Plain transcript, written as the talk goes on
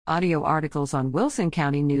Audio articles on Wilson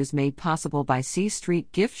County News made possible by C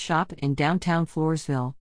Street Gift Shop in downtown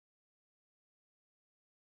Floresville.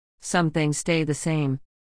 Some things stay the same.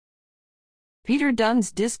 Peter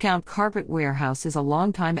Dunn's Discount Carpet Warehouse is a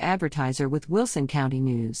longtime advertiser with Wilson County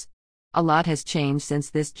News. A lot has changed since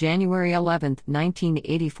this January 11,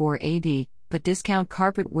 1984 AD, but Discount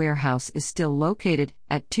Carpet Warehouse is still located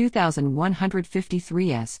at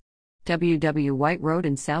 2153 S. W. White Road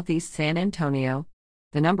in Southeast San Antonio.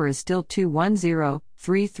 The number is still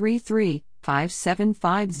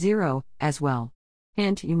 210-333-5750 as well.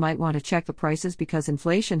 Hint, you might want to check the prices because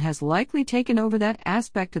inflation has likely taken over that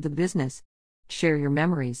aspect of the business. Share your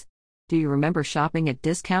memories. Do you remember shopping at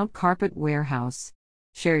Discount Carpet Warehouse?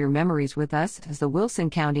 Share your memories with us as the Wilson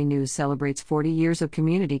County News celebrates 40 years of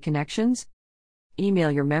community connections.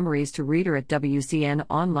 Email your memories to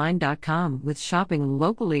reader@wcnonline.com with shopping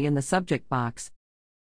locally in the subject box.